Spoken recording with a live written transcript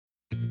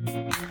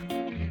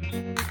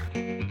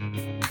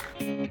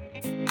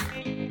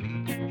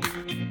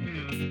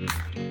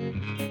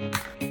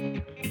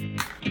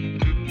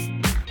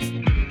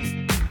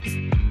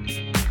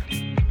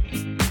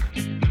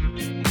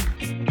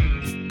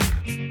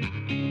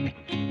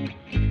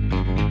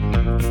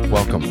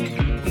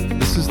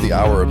the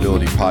Our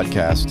Ability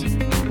podcast,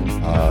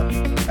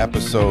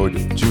 episode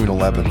June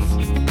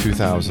 11th,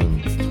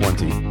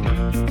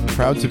 2020.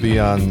 Proud to be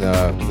on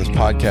this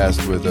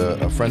podcast with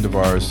a friend of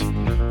ours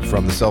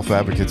from the Self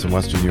Advocates in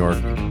Western New York,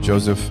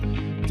 Joseph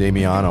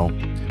Damiano.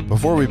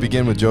 Before we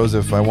begin with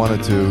Joseph, I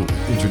wanted to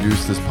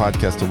introduce this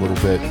podcast a little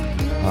bit.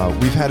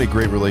 We've had a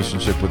great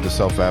relationship with the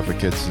Self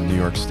Advocates in New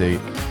York State.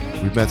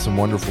 We've met some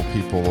wonderful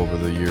people over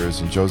the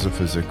years, and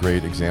Joseph is a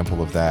great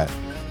example of that.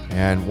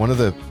 And one of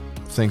the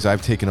things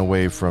I've taken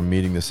away from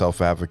meeting the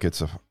Self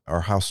Advocates are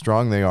how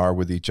strong they are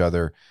with each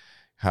other,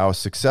 how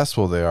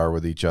successful they are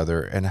with each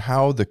other, and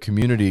how the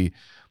community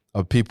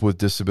of people with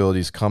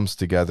disabilities comes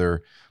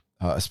together,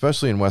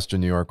 especially in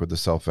Western New York with the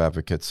Self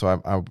Advocates.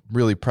 So I'm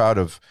really proud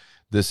of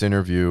this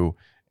interview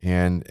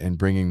and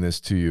bringing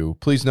this to you.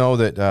 Please know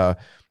that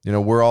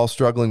we're all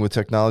struggling with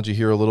technology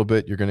here a little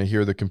bit. You're going to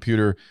hear the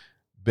computer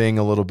bang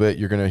a little bit.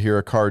 You're going to hear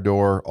a car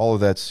door. All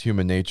of that's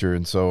human nature.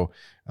 And so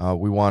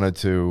we wanted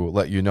to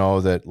let you know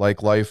that,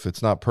 like life,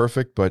 it's not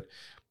perfect, but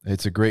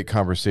it's a great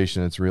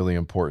conversation. It's really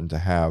important to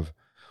have.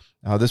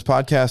 This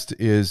podcast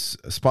is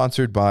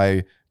sponsored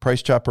by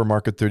Price Chopper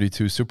Market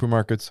 32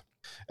 Supermarkets,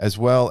 as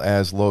well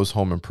as Lowe's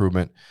Home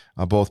Improvement.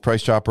 Both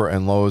Price Chopper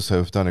and Lowe's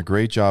have done a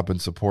great job in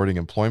supporting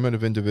employment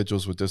of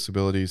individuals with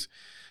disabilities.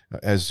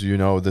 As you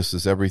know, this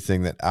is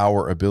everything that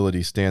Our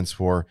Ability stands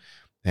for,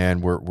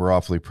 and we're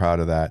awfully proud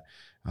of that.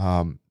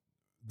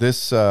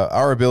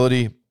 Our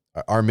Ability,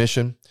 our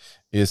mission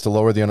is to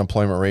lower the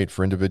unemployment rate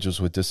for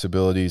individuals with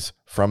disabilities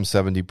from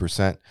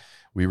 70%.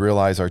 We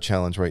realize our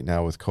challenge right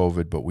now with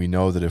COVID, but we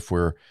know that if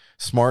we're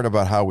smart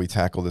about how we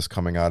tackle this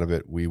coming out of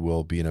it, we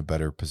will be in a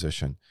better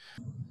position.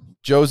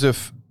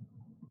 Joseph,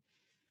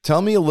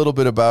 tell me a little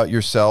bit about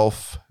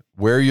yourself,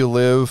 where you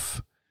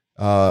live,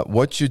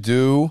 what you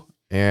do,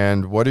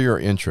 and what are your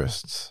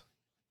interests?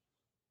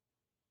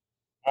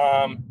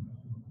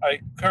 I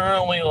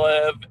currently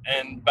live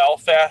in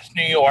Belfast,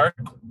 New York,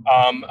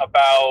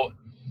 about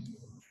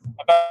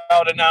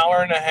an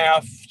hour and a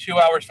half, 2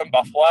 hours from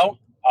Buffalo.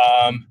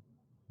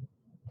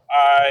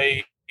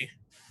 I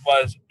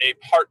was a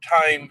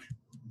part-time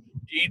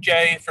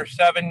DJ for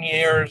 7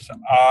 years,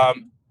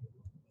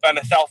 been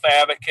a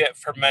self-advocate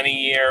for many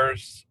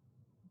years,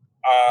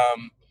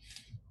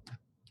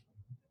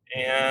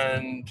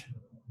 and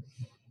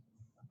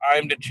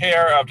I'm the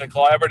chair of the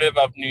Collaborative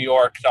of New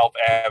York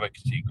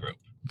Self-Advocacy Group.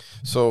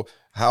 So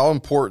how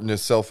important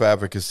is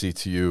self-advocacy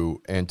to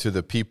you and to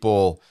the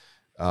people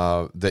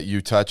that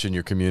you touch in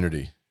your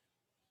community?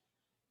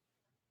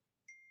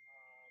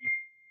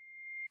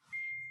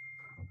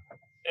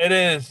 It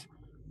is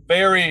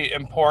very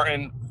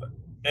important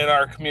in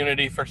our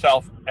community for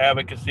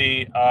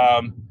self-advocacy.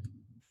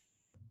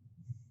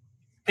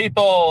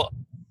 People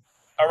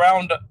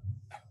around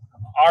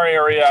our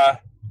area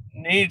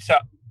need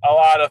a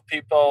lot of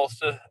people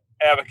to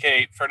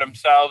advocate for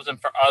themselves and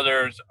for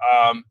others.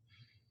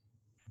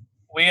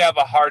 We have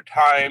a hard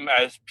time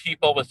as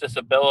people with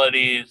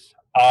disabilities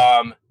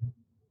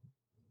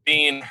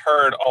being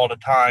heard all the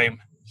time.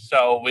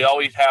 So we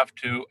always have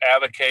to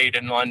advocate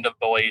and lend a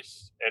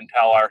voice and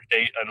tell our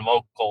state and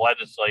local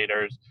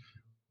legislators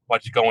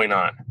what's going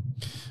on.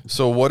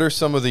 So what are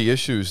some of the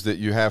issues that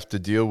you have to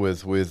deal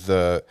with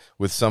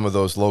some of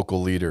those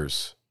local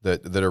leaders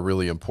that are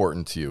really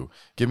important to you?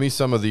 Give me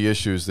some of the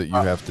issues that you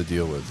have to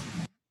deal with.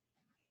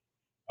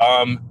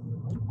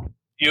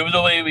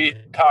 Usually we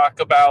talk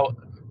about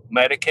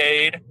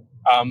Medicaid,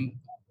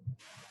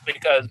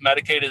 because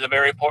Medicaid is a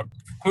very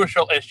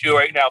crucial issue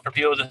right now for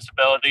people with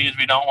disabilities.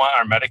 We don't want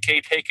our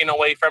Medicaid taken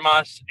away from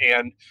us,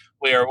 and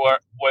we are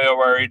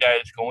worried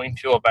that it's going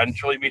to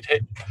eventually be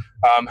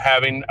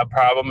having a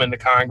problem in the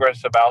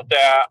Congress about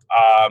that.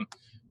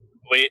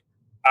 I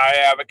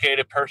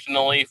advocated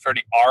personally for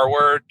the R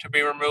word to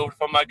be removed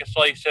from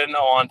legislation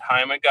a long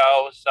time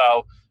ago.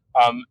 So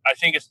I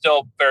think it's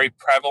still very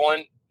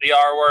prevalent, the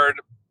R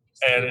word,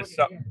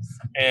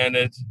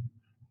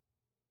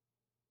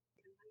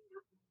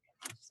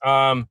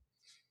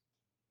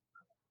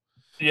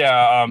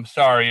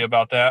 sorry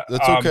about that.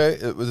 That's okay.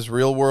 It was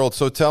real world.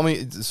 So tell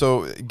me,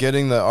 so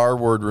getting the R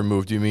word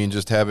removed, do you mean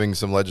just having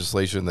some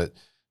legislation that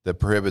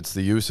prohibits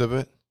the use of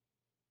it?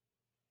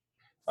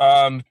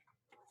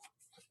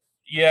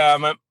 Yeah,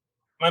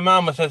 my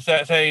mom was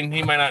saying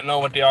he might not know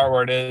what the R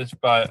word is,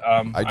 but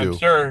I do. I'm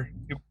sure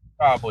you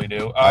probably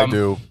do. I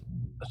do.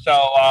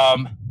 So,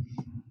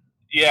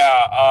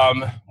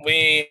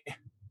 we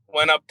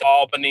went up to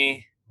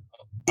Albany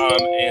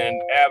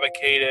and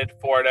advocated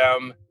for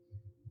them.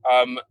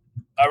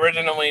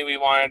 Originally, we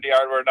wanted the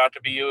R word not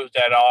to be used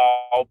at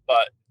all,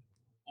 but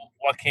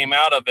what came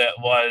out of it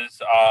was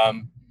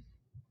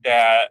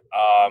that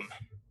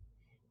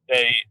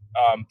they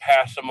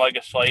passed some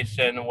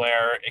legislation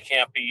where it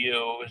can't be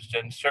used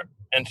in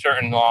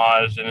certain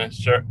laws and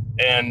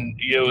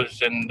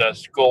used in the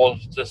school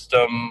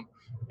system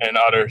and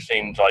other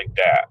things like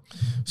that.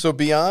 So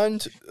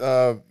beyond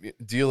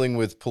dealing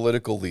with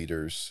political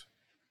leaders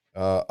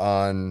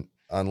on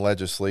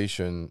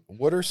legislation,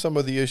 what are some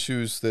of the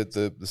issues that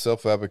the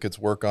self-advocates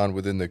work on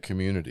within the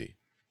community?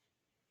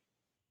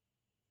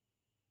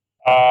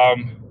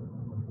 Um,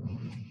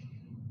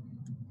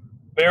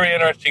 Very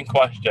interesting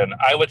question.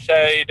 I would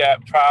say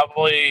that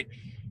probably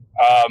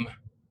um,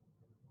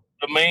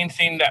 the main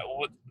thing that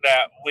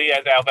we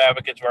as Alpha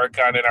Advocates work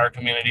on in our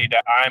community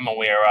that I'm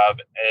aware of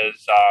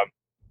is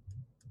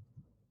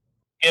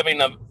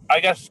giving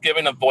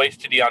a voice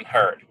to the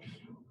unheard.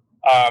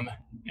 Um,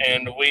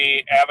 and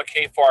we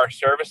advocate for our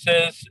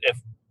services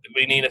if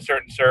we need a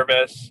certain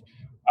service,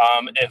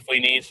 if we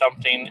need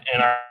something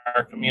in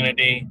our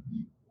community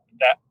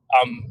that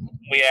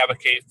we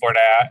advocate for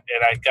that.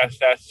 And I guess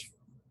that's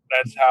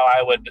how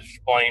I would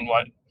explain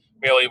what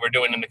really we're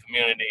doing in the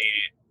community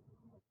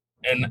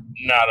in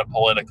not a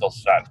political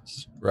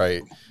sense.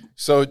 Right.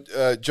 So,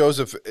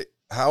 Joseph,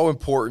 how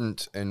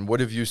important and what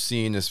have you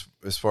seen as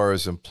far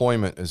as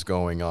employment is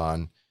going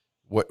on?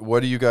 What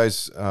do you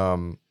guys?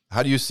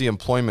 How do you see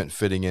employment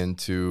fitting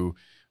into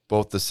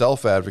both the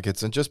self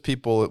advocates and just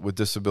people with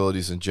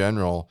disabilities in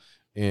general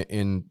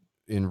in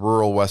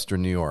rural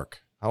Western New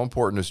York? How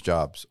important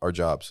are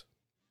jobs?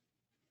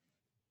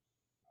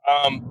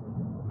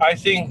 I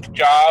think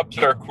jobs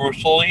are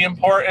crucially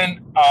important.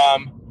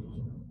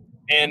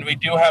 And we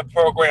do have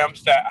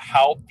programs that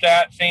help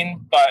that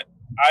thing, but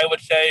I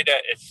would say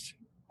that it's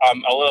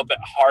a little bit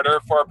harder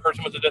for a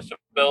person with a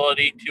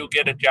disability to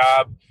get a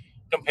job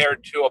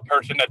compared to a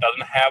person that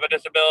doesn't have a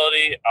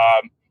disability.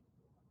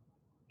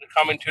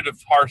 Coming to the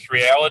harsh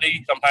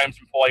reality, sometimes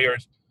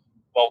employers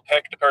will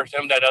pick the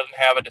person that doesn't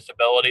have a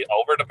disability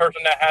over the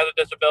person that has a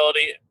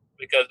disability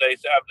because they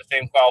have the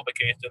same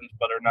qualifications,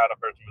 but are not a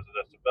person with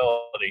a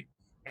disability.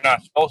 You're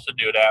not supposed to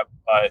do that,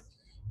 but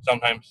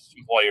sometimes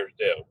employers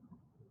do.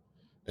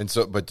 And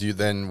so, but do you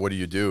then? What do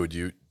you do?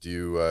 Do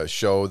you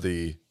show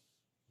the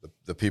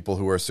people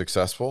who are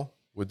successful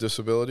with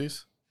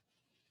disabilities?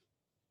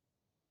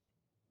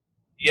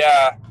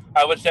 Yeah,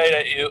 I would say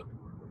that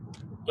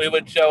we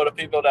would show the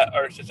people that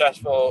are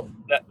successful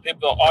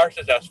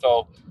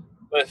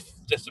with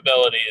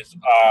disabilities.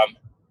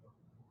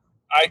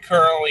 I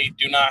currently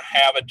do not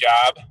have a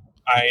job.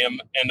 I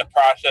am in the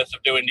process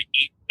of doing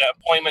the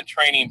employment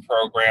training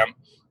program,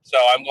 so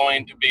I'm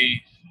going to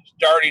be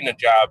starting a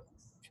job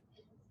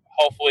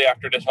hopefully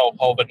after this whole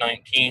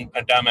COVID-19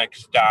 pandemic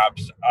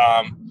stops.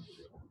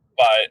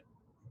 But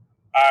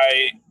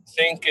I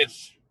think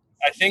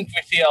I think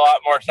we see a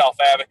lot more self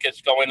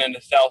advocates going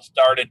into self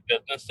started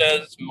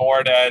businesses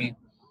more than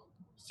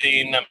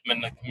seeing them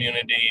in the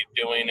community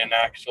doing an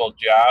actual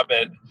job.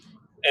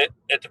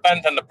 It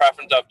depends on the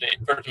preference of the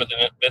person with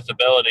a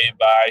disability,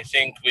 but I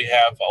think we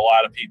have a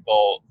lot of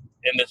people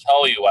in this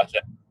whole U.S.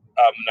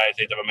 United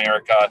States of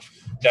America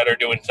that are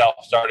doing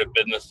self-started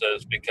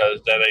businesses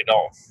because then they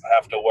don't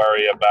have to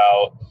worry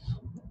about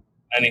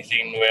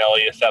anything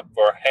really except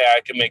for, hey,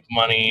 I can make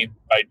money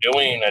by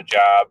doing a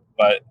job,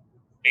 but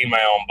be my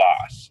own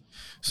boss.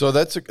 So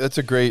that's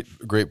a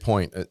great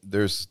point.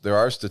 There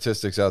are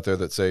statistics out there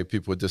that say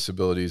people with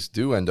disabilities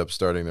do end up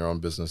starting their own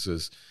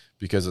businesses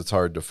because it's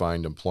hard to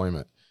find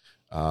employment.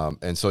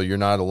 And so you're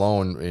not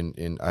alone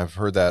in I've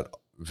heard that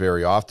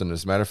very often.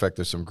 As a matter of fact,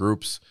 there's some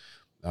groups.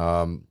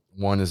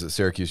 One is at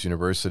Syracuse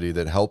University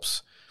that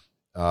helps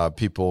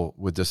people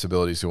with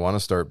disabilities who want to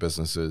start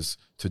businesses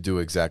to do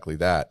exactly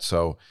that.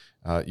 So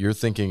you're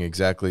thinking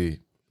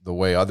exactly the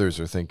way others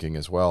are thinking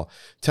as well.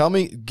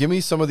 Give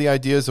me some of the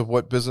ideas of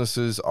what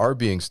businesses are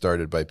being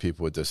started by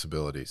people with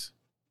disabilities.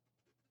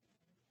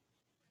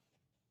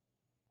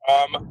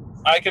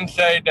 I can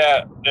say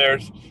that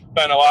there's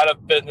been a lot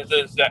of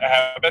businesses that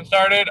have been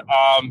started.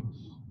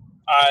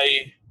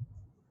 I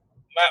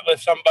met with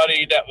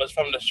somebody that was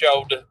from the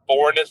show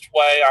Born This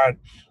Way on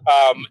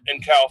in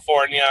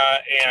California,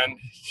 and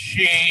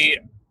she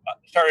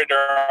started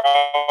her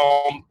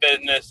own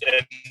business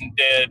and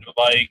did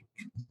like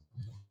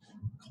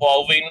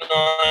clothing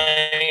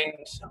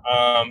lines.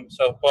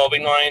 So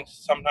clothing lines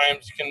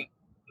sometimes can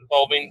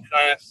clothing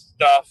kind of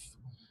stuff.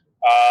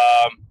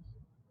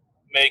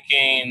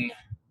 Making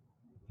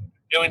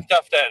doing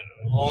stuff that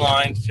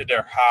aligns to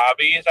their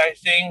hobbies. I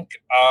think.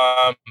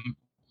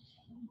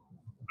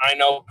 I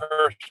know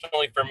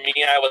personally for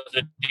me, I was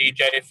a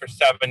DJ for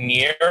 7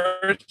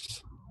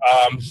 years.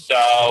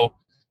 So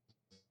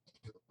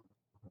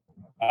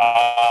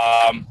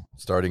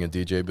Starting a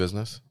DJ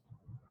business.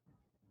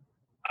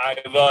 I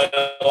really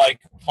like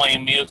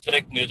playing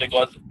music.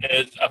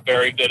 Is a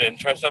very good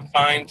interest of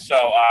mine. So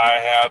I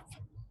have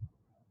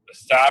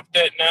stopped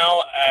it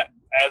now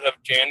as of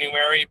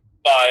January,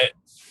 but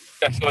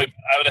that's going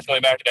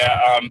back to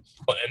that.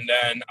 And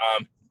then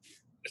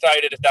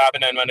decided to stop.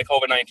 And then when the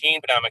COVID-19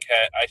 pandemic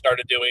hit, I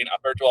started doing a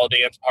virtual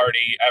dance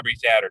party every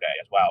Saturday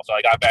as well. So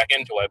I got back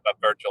into it, but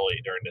virtually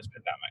during this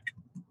pandemic.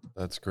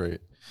 That's great.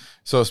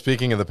 So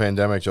speaking of the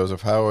pandemic,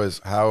 Joseph, how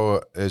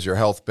has your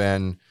health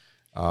been?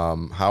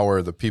 How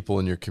are the people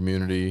in your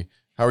community?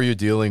 How are you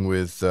dealing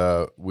with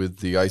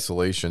the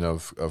isolation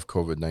of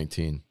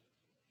COVID-19?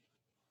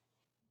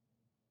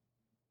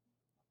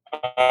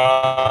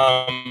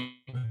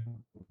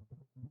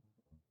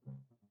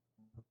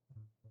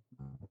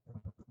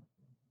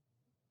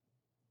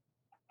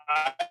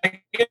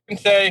 I can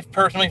say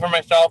personally for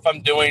myself,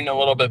 I'm doing a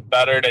little bit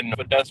better than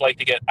would does like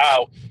to get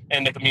out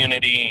in the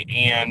community,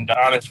 and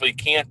honestly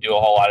can't do a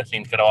whole lot of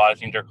things because a lot of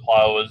things are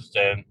closed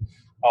and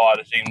a lot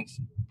of things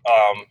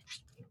a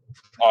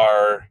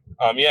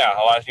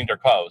lot of things are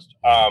closed.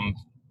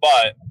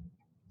 But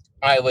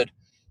I would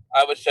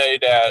say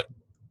that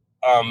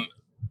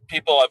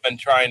people have been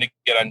trying to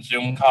get on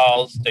Zoom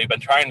calls. They've been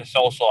trying to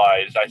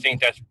socialize. I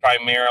think that's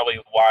primarily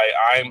why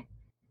I'm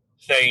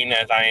saying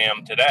as I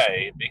am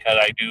today, because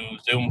I do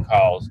Zoom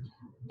calls.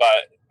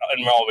 But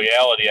in all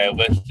reality, I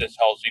wish this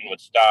whole thing would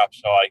stop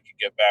so I could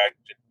get back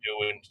to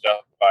doing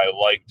stuff I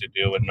like to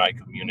do in my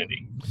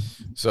community.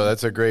 So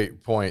that's a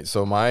great point.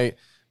 So my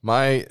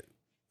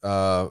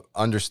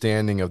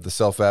understanding of the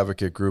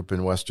Self-Advocate group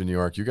in Western New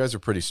York, you guys are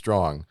pretty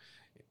strong,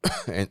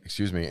 and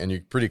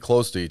you're pretty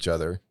close to each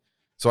other.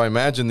 So I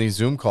imagine these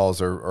Zoom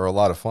calls are a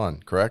lot of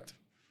fun, correct?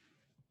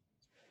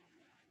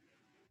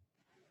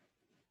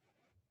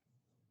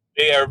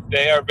 They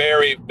are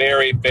very,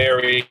 very,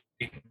 very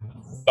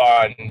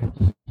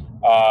fun.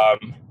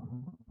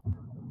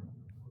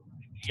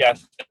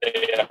 Yes,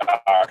 they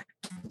are.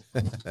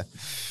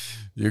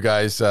 You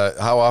guys,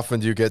 how often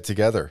do you get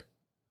together?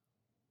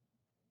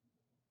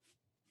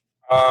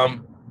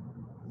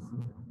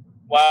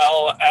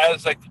 Well,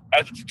 as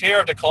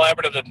chair of the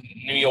Collaborative of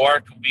New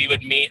York, we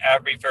would meet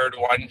every third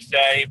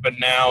Wednesday, but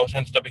now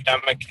since the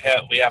pandemic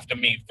hit, we have to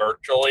meet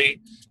virtually.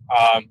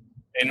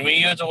 And we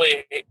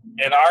usually,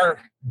 in our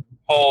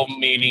whole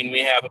meeting,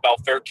 we have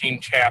about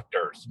 13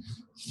 chapters.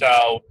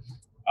 So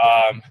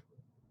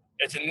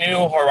it's a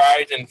new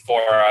horizon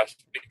for us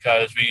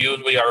because we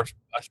usually are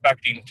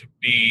expecting to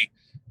be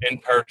in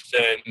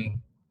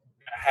person,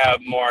 have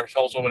more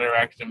social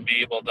interaction,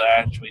 be able to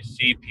actually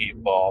see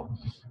people,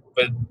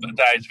 but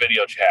besides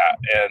video chat.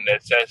 And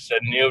it's just a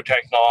new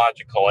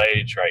technological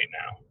age right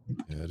now.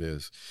 Yeah, it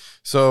is.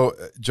 So,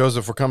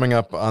 Joseph, we're coming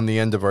up on the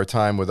end of our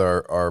time with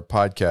our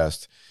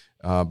podcast,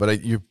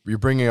 but you're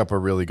bringing up a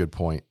really good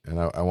point, and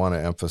I want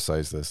to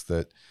emphasize this,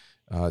 that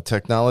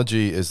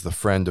technology is the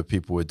friend of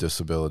people with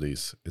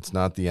disabilities. It's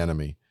not the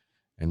enemy.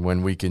 And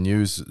when we can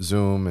use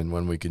Zoom, and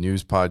when we can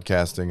use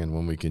podcasting, and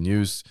when we can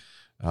use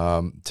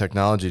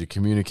technology to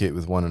communicate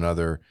with one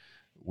another,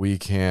 we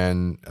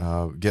can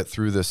get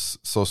through this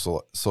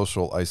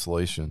social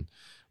isolation.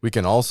 We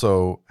can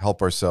also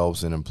help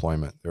ourselves in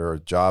employment. There are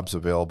jobs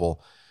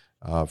available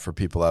for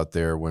people out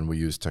there when we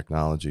use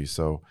technology.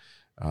 So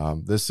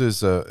this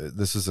is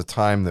a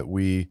time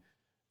that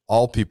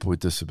all people with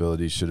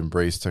disabilities should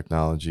embrace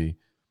technology.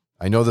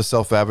 I know the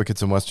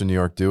Self-Advocates in Western New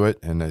York do it,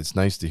 and it's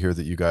nice to hear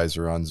that you guys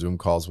are on Zoom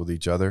calls with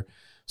each other.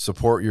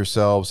 Support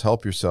yourselves,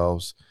 help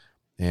yourselves,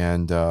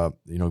 and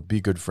be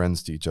good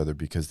friends to each other,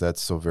 because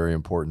that's so very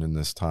important in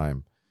this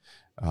time.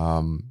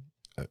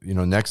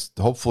 Next,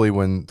 hopefully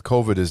when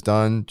COVID is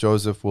done,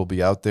 Joseph, will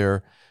be out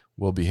there.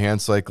 We'll be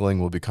hand cycling.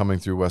 We'll be coming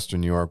through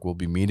Western New York. We'll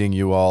be meeting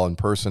you all in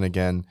person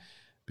again,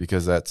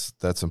 because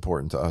that's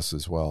important to us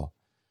as well.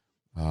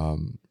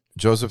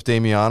 Joseph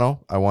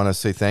Damiano, I want to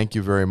say thank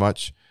you very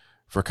much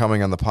for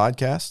coming on the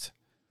podcast.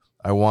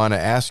 I want to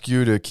ask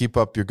you to keep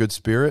up your good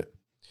spirit.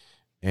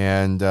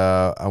 And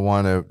I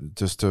want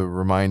to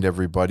remind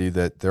everybody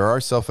that there are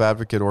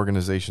self-advocate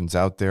organizations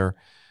out there.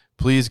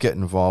 Please get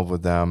involved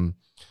with them,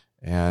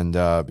 and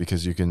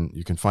because you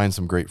can find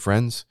some great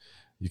friends,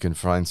 you can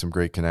find some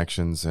great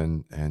connections,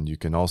 and you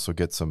can also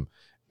get some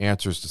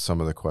answers to some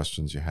of the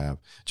questions you have.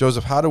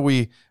 Joseph, how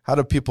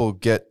do people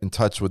get in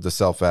touch with the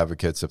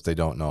self-advocates if they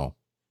don't know?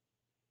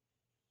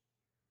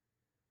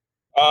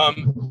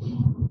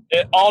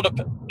 It all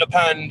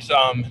depends.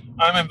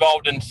 I'm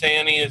involved in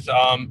Sandy's.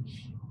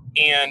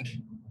 And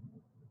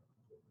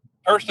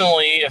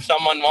personally, if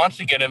someone wants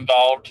to get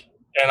involved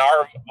in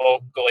our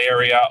local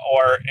area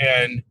or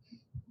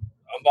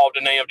involved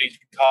in any of these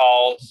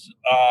calls,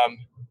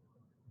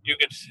 you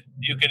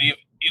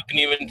can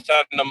even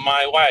send them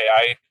my way.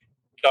 I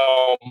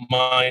don't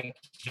mind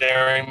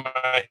sharing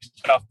my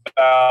stuff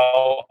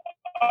out.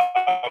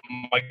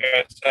 Like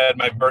I said,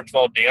 my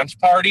virtual dance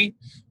party,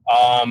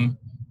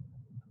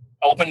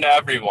 open to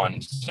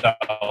everyone.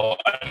 So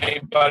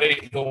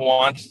anybody who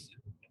wants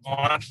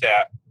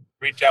that,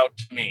 reach out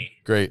to me.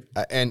 Great.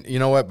 And you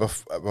know what?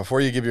 Before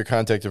you give your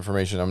contact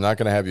information, I'm not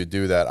going to have you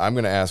do that. I'm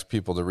going to ask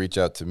people to reach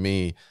out to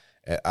me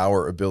at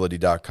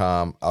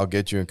ourability.com. I'll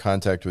get you in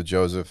contact with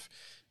Joseph.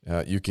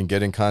 You can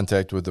get in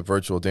contact with the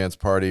virtual dance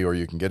party, or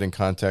you can get in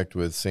contact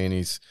with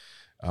Sandy's,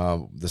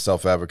 the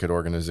Self-Advocate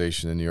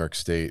organization in New York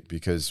State,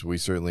 because we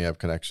certainly have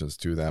connections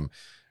to them.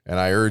 And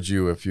I urge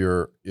you, if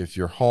you're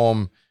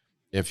home,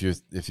 if you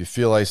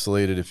feel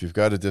isolated, if you've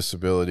got a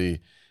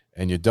disability,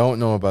 and you don't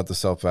know about the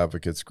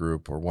Self-Advocates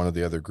group or one of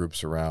the other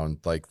groups around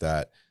like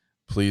that,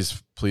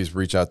 please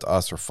reach out to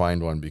us or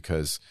find one,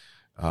 because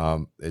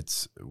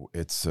it's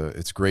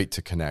great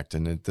to connect.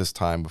 And at this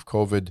time of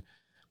COVID,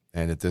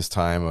 and at this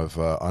time of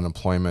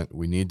unemployment,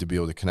 we need to be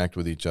able to connect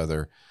with each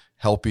other,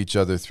 help each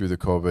other through the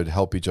COVID,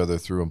 help each other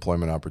through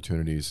employment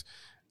opportunities,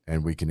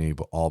 and we can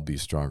all be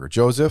stronger.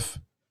 Joseph,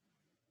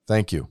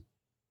 thank you.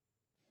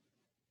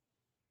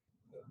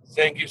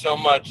 Thank you so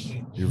much.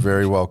 You're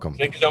very welcome.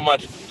 Thank you so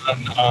much.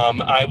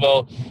 I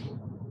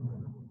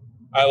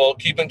will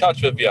keep in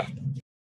touch with you.